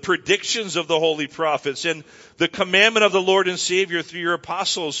remember the predictions of the holy prophets and the commandment of the Lord and Savior through your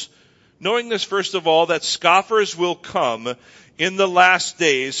apostles, knowing this first of all, that scoffers will come in the last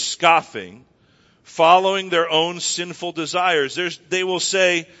days, scoffing, following their own sinful desires. They will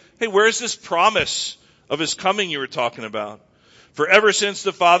say, hey, where's this promise of his coming you were talking about? For ever since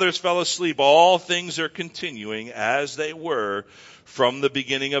the fathers fell asleep, all things are continuing as they were from the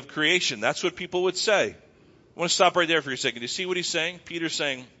beginning of creation. That's what people would say. I want to stop right there for a second. You see what he's saying? Peter's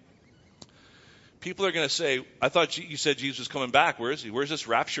saying, people are going to say, I thought you said Jesus was coming back. Where is he? Where's this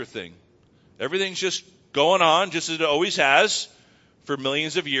rapture thing? Everything's just going on just as it always has for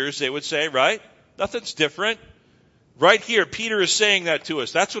millions of years, they would say, right? Nothing's different. Right here, Peter is saying that to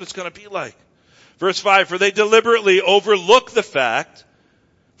us. That's what it's going to be like. Verse 5, for they deliberately overlook the fact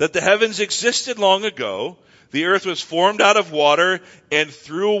that the heavens existed long ago. The earth was formed out of water and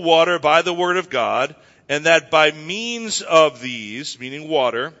through water by the word of God, and that by means of these, meaning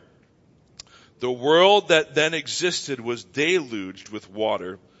water, the world that then existed was deluged with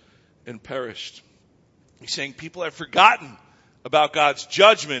water and perished. He's saying people have forgotten about God's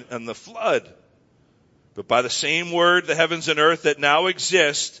judgment and the flood. But by the same word, the heavens and earth that now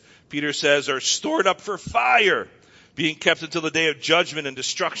exist, Peter says, are stored up for fire, being kept until the day of judgment and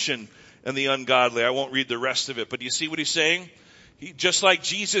destruction and the ungodly. I won't read the rest of it, but you see what he's saying? Just like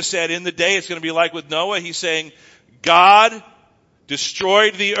Jesus said, in the day it's going to be like with Noah, he's saying, God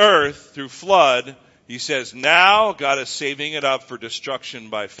destroyed the earth through flood. He says, now God is saving it up for destruction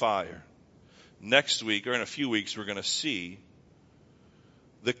by fire. Next week, or in a few weeks, we're going to see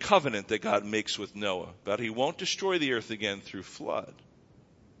the covenant that God makes with Noah. God, he won't destroy the earth again through flood.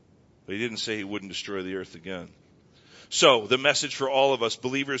 But he didn't say he wouldn't destroy the earth again. So, the message for all of us,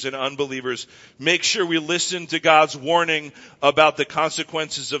 believers and unbelievers, make sure we listen to God's warning about the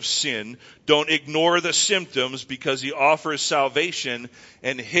consequences of sin. Don't ignore the symptoms, because he offers salvation,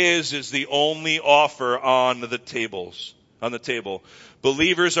 and his is the only offer on the table.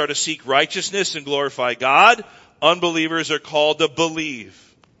 Believers are to seek righteousness and glorify God. Unbelievers are called to believe.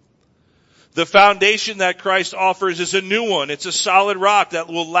 The foundation that Christ offers is a new one. It's a solid rock that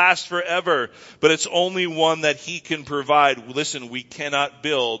will last forever, but it's only one that he can provide. Listen, we cannot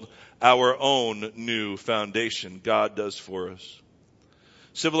build our own new foundation. God does for us.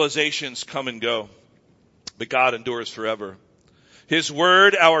 Civilizations come and go, but God endures forever. His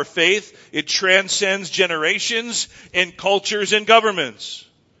word, our faith, it transcends generations and cultures and governments.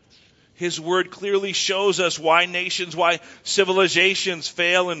 His word clearly shows us why nations, why civilizations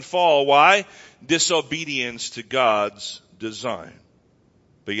fail and fall. Why? Disobedience to God's design.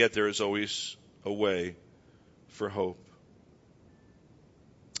 But yet there is always a way for hope.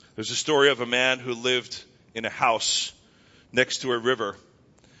 There's a story of a man who lived in a house next to a river.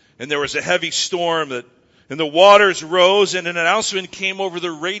 And there was a heavy storm and the waters rose, and an announcement came over the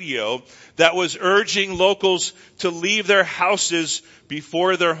radio that was urging locals to leave their houses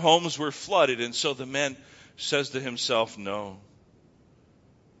before their homes were flooded. And so the man says to himself, no,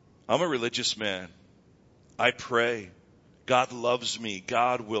 I'm a religious man. I pray. God loves me.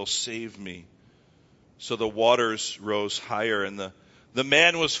 God will save me. So the waters rose higher, and the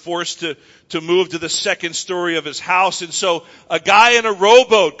man was forced to move to the second story of his house. And so a guy in a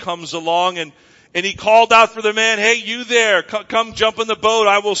rowboat comes along, and he called out for the man, hey, you there, come jump in the boat,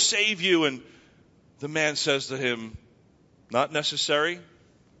 I will save you. And the man says to him, not necessary.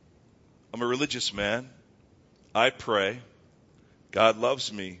 I'm a religious man. I pray. God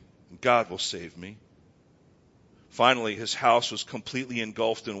loves me. And God will save me. Finally, his house was completely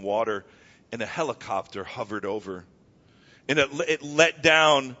engulfed in water, and a helicopter hovered over. And it let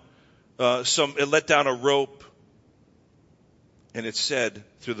down a rope. And it said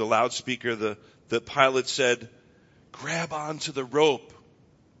through the loudspeaker, the pilot said, grab onto the rope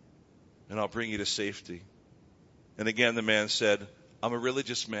and I'll bring you to safety. And again, the man said, I'm a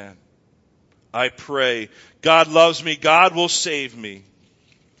religious man. I pray. God loves me. God will save me.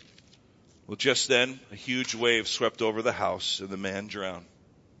 Well, just then, a huge wave swept over the house and the man drowned.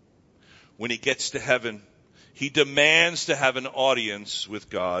 When he gets to heaven, he demands to have an audience with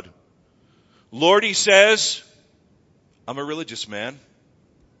God. Lord, he says, I'm a religious man.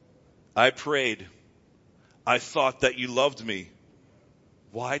 I prayed. I thought that you loved me.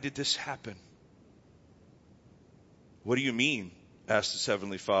 Why did this happen? What do you mean? Asked his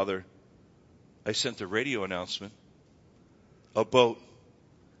heavenly Father. I sent a radio announcement, a boat,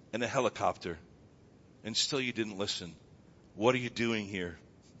 and a helicopter, and still you didn't listen. What are you doing here?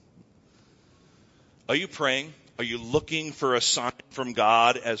 Are you praying? Are you looking for a sign from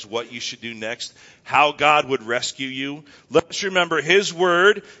God as what you should do next? How God would rescue you? Let's remember his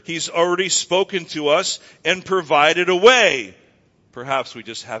word. He's already spoken to us and provided a way. Perhaps we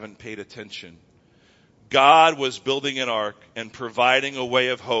just haven't paid attention. God was building an ark and providing a way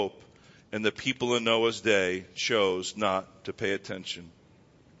of hope, and the people in Noah's day chose not to pay attention.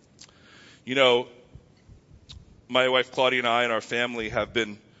 You know, my wife Claudia and I and our family have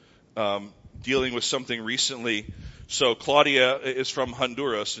been dealing with something recently. So Claudia is from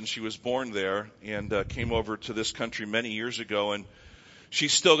Honduras, and she was born there and came over to this country many years ago. And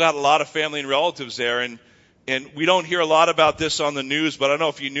she's still got a lot of family and relatives there. And we don't hear a lot about this on the news, but I don't know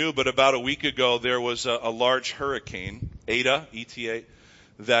if you knew, but about a week ago there was a large hurricane, Eta, E-T-A,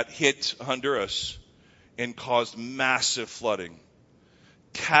 that hit Honduras and caused massive flooding,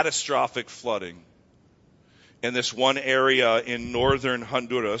 catastrophic flooding. In this one area in northern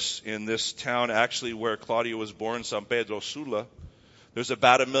Honduras, in this town actually where Claudia was born, San Pedro Sula, there's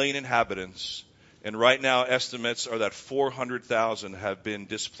about 1 million inhabitants. And right now estimates are that 400,000 have been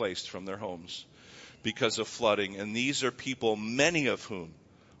displaced from their homes because of flooding. And these are people, many of whom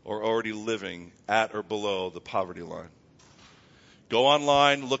are already living at or below the poverty line. Go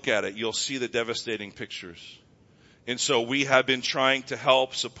online, look at it. You'll see the devastating pictures. And so we have been trying to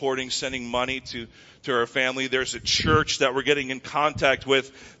help, supporting, sending money to our family. There's a church that we're getting in contact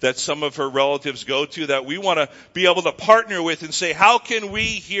with that some of her relatives go to that we want to be able to partner with and say, how can we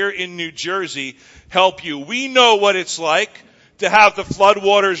here in New Jersey help you? We know what it's like to have the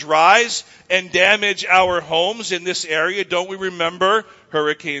floodwaters rise and damage our homes in this area. Don't we remember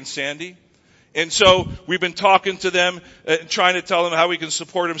Hurricane Sandy? And so we've been talking to them, trying to tell them how we can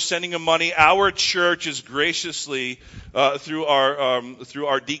support them, sending them money. Our church is graciously, through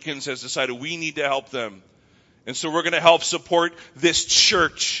our deacons, has decided we need to help them. And so we're going to help support this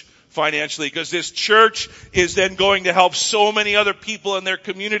church financially, because this church is then going to help so many other people in their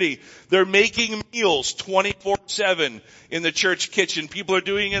community. They're making meals 24/7 in the church kitchen. People are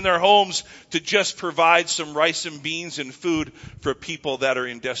doing it in their homes to just provide some rice and beans and food for people that are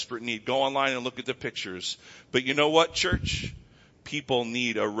in desperate need. Go online and look at the pictures. But you know what, church? People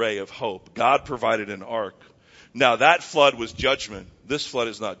need a ray of hope. God provided an ark. Now that flood was judgment. This flood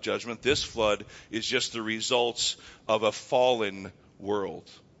is not judgment. This flood is just the results of a fallen world.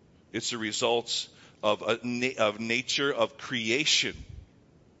 It's the results of nature, of creation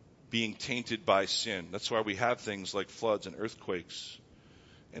being tainted by sin. That's why we have things like floods and earthquakes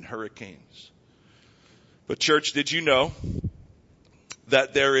and hurricanes. But church, did you know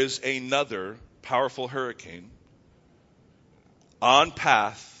that there is another powerful hurricane on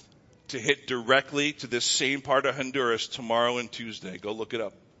path to hit directly to this same part of Honduras tomorrow and Tuesday? Go look it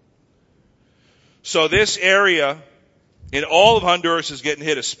up. So this area in all of Honduras is getting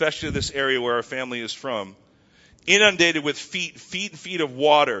hit, especially this area where our family is from, inundated with feet and feet of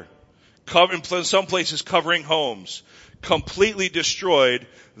water, in some places covering homes, completely destroyed.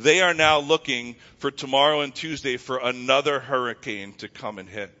 They are now looking for tomorrow and Tuesday for another hurricane to come and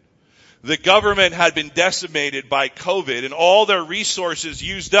hit. The government had been decimated by COVID and all their resources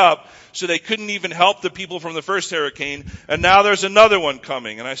used up, so they couldn't even help the people from the first hurricane, and now there's another one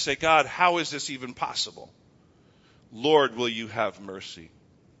coming. And I say, God, how is this even possible? Lord, will you have mercy?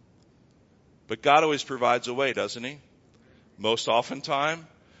 But God always provides a way, doesn't he? Most oftentimes,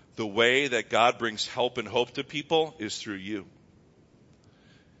 the way that God brings help and hope to people is through you.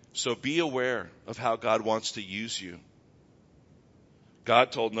 So be aware of how God wants to use you.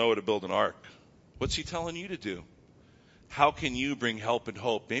 God told Noah to build an ark. What's he telling you to do? How can you bring help and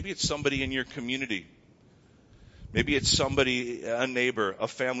hope? Maybe it's somebody in your community. Maybe it's somebody, a neighbor, a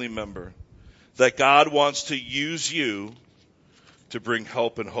family member, that God wants to use you to bring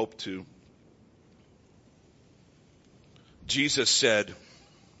help and hope to. Jesus said,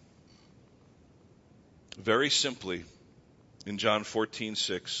 very simply, in John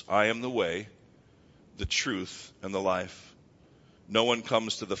 14:6, I am the way, the truth, and the life. No one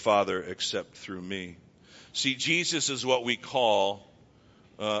comes to the Father except through me. See, Jesus is what we call,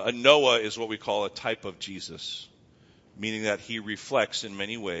 Noah is what we call a type of Jesus, meaning that he reflects in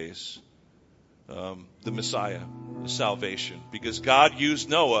many ways the Messiah, the salvation. Because God used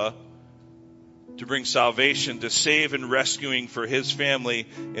Noah to bring salvation, to save and rescuing for his family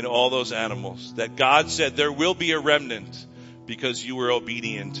and all those animals. That God said there will be a remnant because you were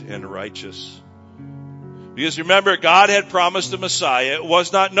obedient and righteous. Because remember, God had promised a Messiah. It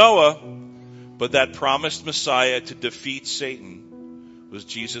was not Noah, but that promised Messiah to defeat Satan was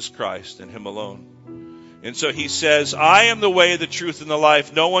Jesus Christ and him alone. And so he says, I am the way, the truth, and the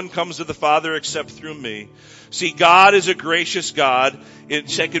life. No one comes to the Father except through me. See, God is a gracious God. In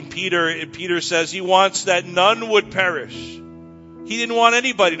 2 Peter says he wants that none would perish. He didn't want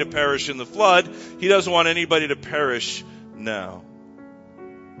anybody to perish in the flood. He doesn't want anybody to perish now.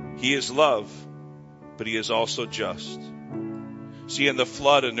 He is love, but he is also just. See, in the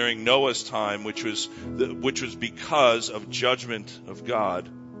flood and during Noah's time, which was because of judgment of God,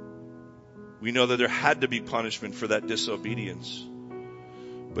 we know that there had to be punishment for that disobedience.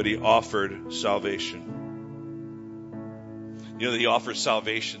 But he offered salvation. You know that he offers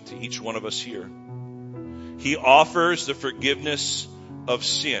salvation to each one of us here. He offers the forgiveness of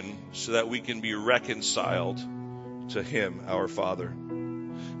sin so that we can be reconciled to him, our Father.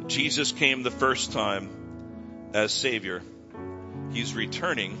 Jesus came the first time as Savior. He's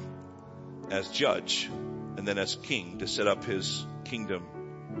returning as judge and then as king to set up his kingdom.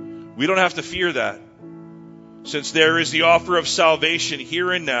 We don't have to fear that, since there is the offer of salvation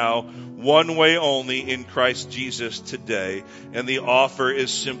here and now, one way only, in Christ Jesus today. And the offer is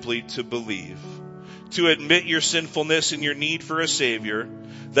simply to believe, to admit your sinfulness and your need for a Savior,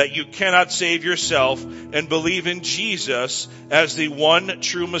 that you cannot save yourself, and believe in Jesus as the one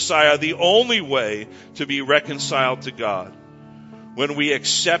true Messiah, the only way to be reconciled to God. When we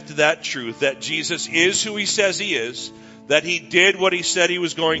accept that truth, that Jesus is who he says he is, that he did what he said he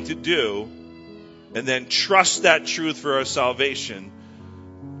was going to do, and then trust that truth for our salvation,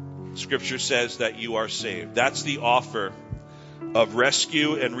 Scripture says that you are saved. That's the offer of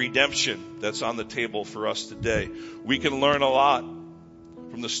rescue and redemption that's on the table for us today. We can learn a lot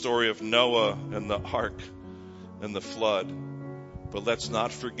from the story of Noah and the ark and the flood. But let's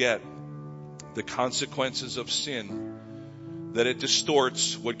not forget the consequences of sin that it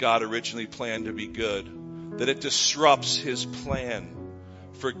distorts what God originally planned to be good, that it disrupts his plan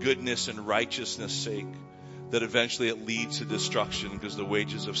for goodness and righteousness' sake, that eventually it leads to destruction because the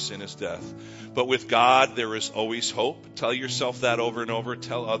wages of sin is death. But with God, there is always hope. Tell yourself that over and over.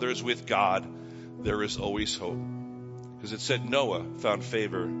 Tell others, with God, there is always hope. Because it said Noah found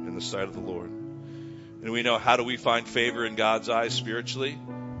favor in the sight of the Lord. And we know, how do we find favor in God's eyes spiritually?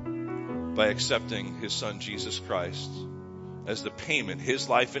 By accepting his son Jesus Christ as the payment, his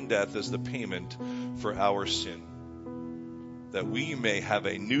life and death as the payment for our sin. That we may have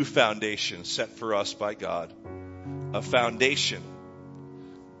a new foundation set for us by God. A foundation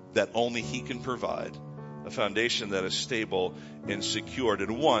that only he can provide. A foundation that is stable and secured,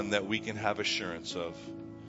 and one that we can have assurance of.